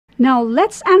Now,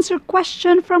 let's answer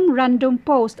question from random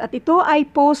post. At ito ay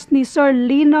post ni Sir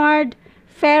Leonard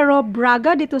Ferro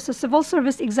Braga dito sa Civil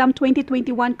Service Exam 2021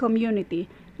 Community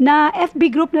na FB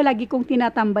group na lagi kong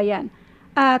tinatambayan.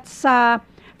 At sa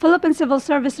Philippine Civil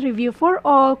Service Review for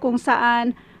All kung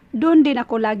saan doon din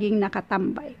ako laging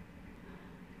nakatambay.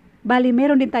 Bali,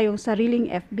 meron din tayong sariling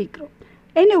FB group.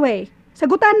 Anyway,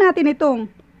 sagutan natin itong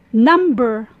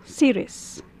number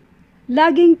series.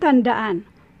 Laging tandaan,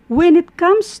 when it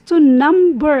comes to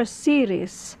number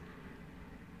series,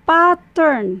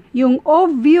 pattern, yung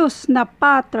obvious na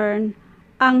pattern,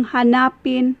 ang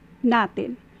hanapin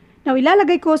natin. Now,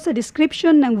 ilalagay ko sa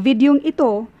description ng videong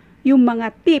ito yung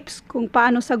mga tips kung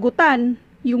paano sagutan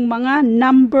yung mga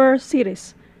number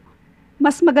series.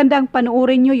 Mas magandang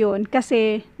panoorin nyo yun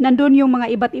kasi nandun yung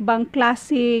mga iba't ibang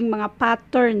klaseng mga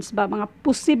patterns ba, mga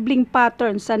posibleng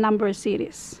patterns sa number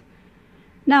series.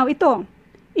 Now, ito,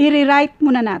 i-rewrite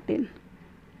muna natin.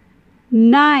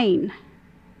 9,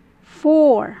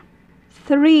 4,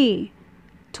 3,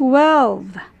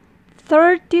 12,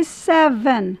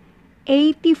 37,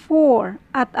 84,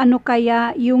 at ano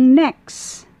kaya yung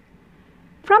next?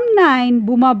 From 9,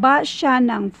 bumaba siya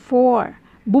ng 4.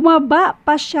 Bumaba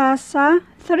pa siya sa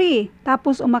 3,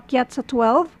 tapos umakyat sa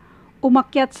 12,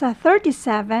 umakyat sa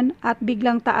 37, at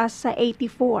biglang taas sa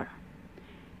 84.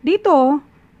 Dito,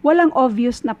 walang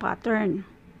obvious na pattern.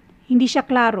 Hindi siya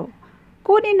klaro.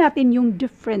 Kunin natin yung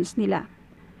difference nila.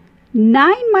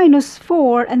 9 minus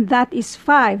 4, and that is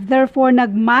 5. Therefore,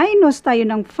 nag-minus tayo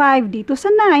ng 5 dito sa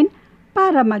 9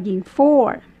 para maging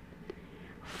 4.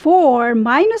 4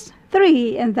 minus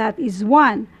 3, and that is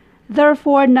 1.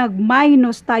 Therefore,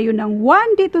 nag-minus tayo ng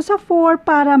 1 dito sa 4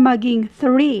 para maging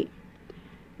 3.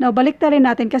 Now, balik rin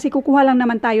natin kasi kukuha lang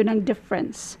naman tayo ng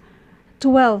difference.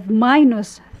 12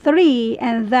 minus 3,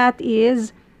 and that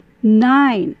is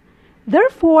 9.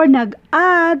 Therefore,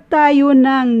 nag-add tayo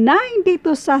ng 9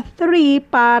 dito sa 3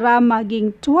 para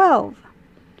maging 12.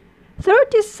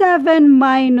 37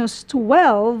 minus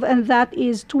 12, and that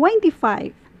is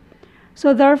 25.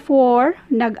 So, therefore,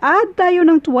 nag-add tayo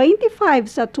ng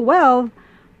 25 sa 12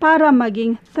 para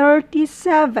maging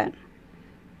 37.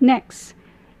 Next,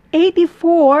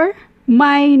 84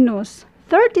 minus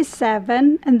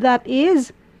 37, and that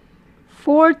is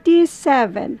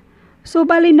 47. So,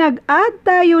 bali nag-add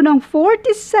tayo ng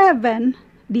 47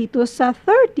 dito sa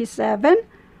 37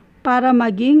 para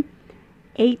maging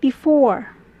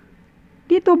 84.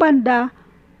 Dito banda,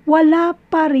 wala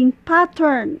pa ring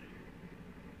pattern.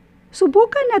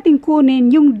 Subukan natin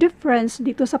kunin yung difference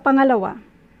dito sa pangalawa.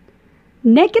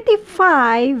 Negative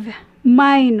 5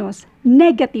 minus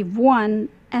negative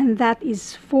 1, and that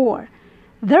is 4.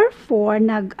 Therefore,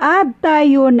 nag-add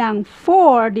tayo ng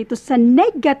 4 dito sa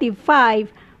negative 5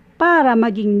 para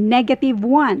maging negative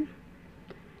 1.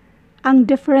 Ang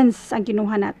difference ang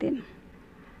kinuha natin.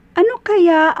 Ano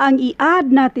kaya ang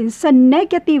i-add natin sa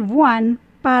negative 1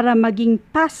 para maging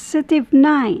positive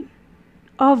 9?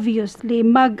 Obviously,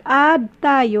 mag-add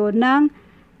tayo ng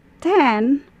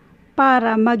 10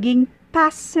 para maging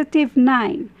positive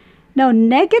 9. Now,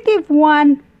 negative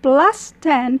 1 plus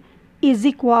 10 is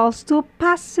equals to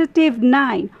positive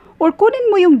 9. Or kunin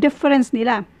mo yung difference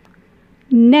nila.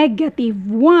 Negative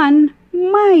 1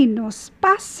 minus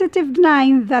positive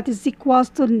 9, that is equals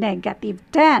to negative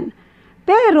 10.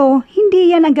 Pero,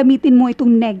 hindi yan ang gamitin mo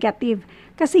itong negative.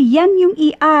 Kasi yan yung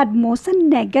i-add mo sa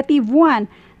negative 1.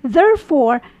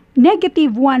 Therefore,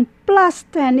 negative 1 plus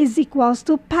 10 is equals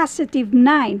to positive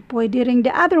 9. Pwede ring the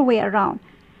other way around.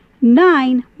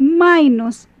 9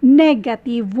 minus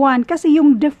negative 1 kasi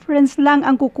yung difference lang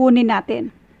ang kukunin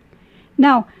natin.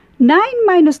 Now, 9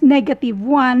 minus negative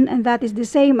 1, and that is the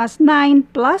same as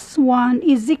 9 plus 1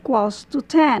 is equals to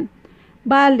 10.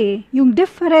 Bali, yung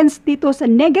difference dito sa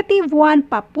negative 1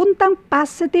 papuntang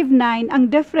positive 9,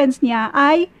 ang difference niya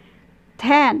ay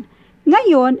 10.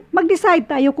 Ngayon, mag-decide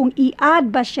tayo kung i-add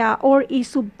ba siya or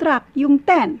i-subtract yung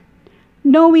 10.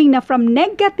 Knowing na from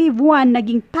negative 1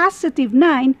 naging positive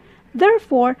 9,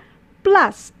 therefore,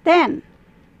 plus 10.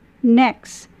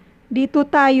 Next, dito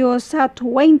tayo sa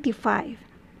 25.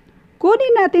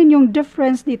 Kunin natin yung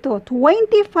difference dito,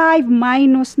 25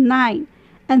 minus 9,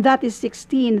 and that is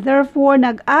 16. Therefore,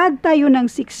 nag-add tayo ng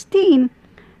 16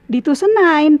 dito sa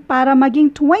 9 para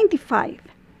maging 25.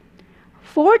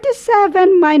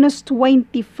 47 minus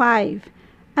 25,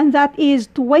 and that is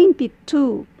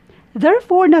 22.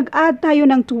 Therefore, nag-add tayo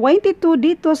ng 22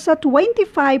 dito sa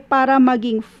 25 para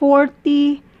maging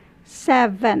 47.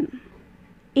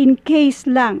 In case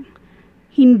lang,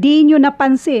 hindi nyo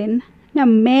napansin na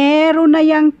meron na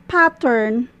yung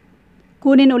pattern,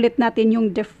 kunin ulit natin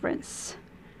yung difference.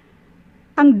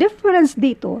 Ang difference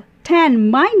dito, 10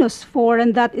 minus 4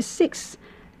 and that is 6.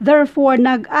 Therefore,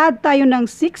 nag-add tayo ng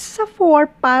 6 sa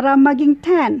 4 para maging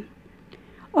 10.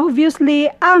 Obviously,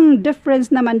 ang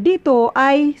difference naman dito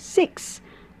ay 6.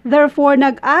 Therefore,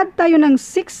 nag-add tayo ng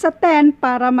 6 sa 10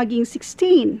 para maging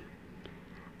 16.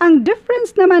 Ang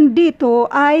difference naman dito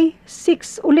ay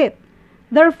 6 ulit.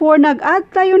 Therefore, nag-add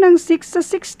tayo ng 6 sa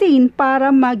 16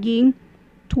 para maging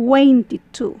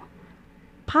 22.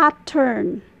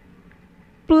 Pattern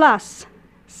plus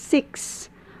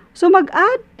 6. So,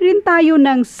 mag-add rin tayo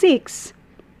ng 6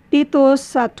 dito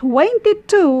sa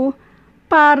 22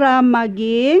 para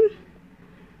maging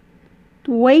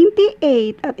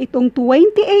 28. At itong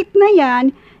 28 na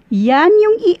yan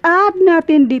yung i-add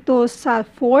natin dito sa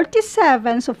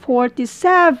 47. So,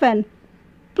 47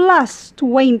 plus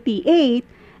 28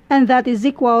 and that is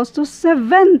equals to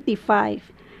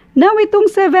 75. Now, itong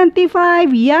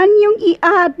 75, yan yung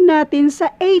i-add natin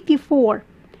sa 84.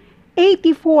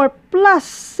 84 plus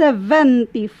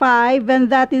 75 and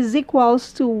that is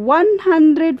equals to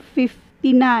 159.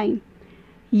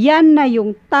 Yan na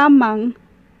yung tamang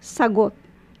sagot.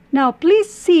 Now, please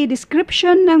see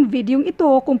description ng video ito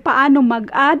kung paano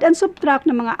mag-add and subtract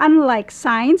ng mga unlike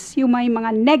signs, yung may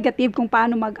mga negative kung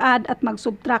paano mag-add at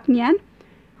mag-subtract niyan.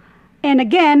 And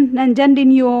again, nandyan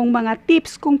din yung mga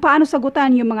tips kung paano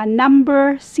sagutan yung mga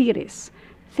number series.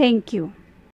 Thank you.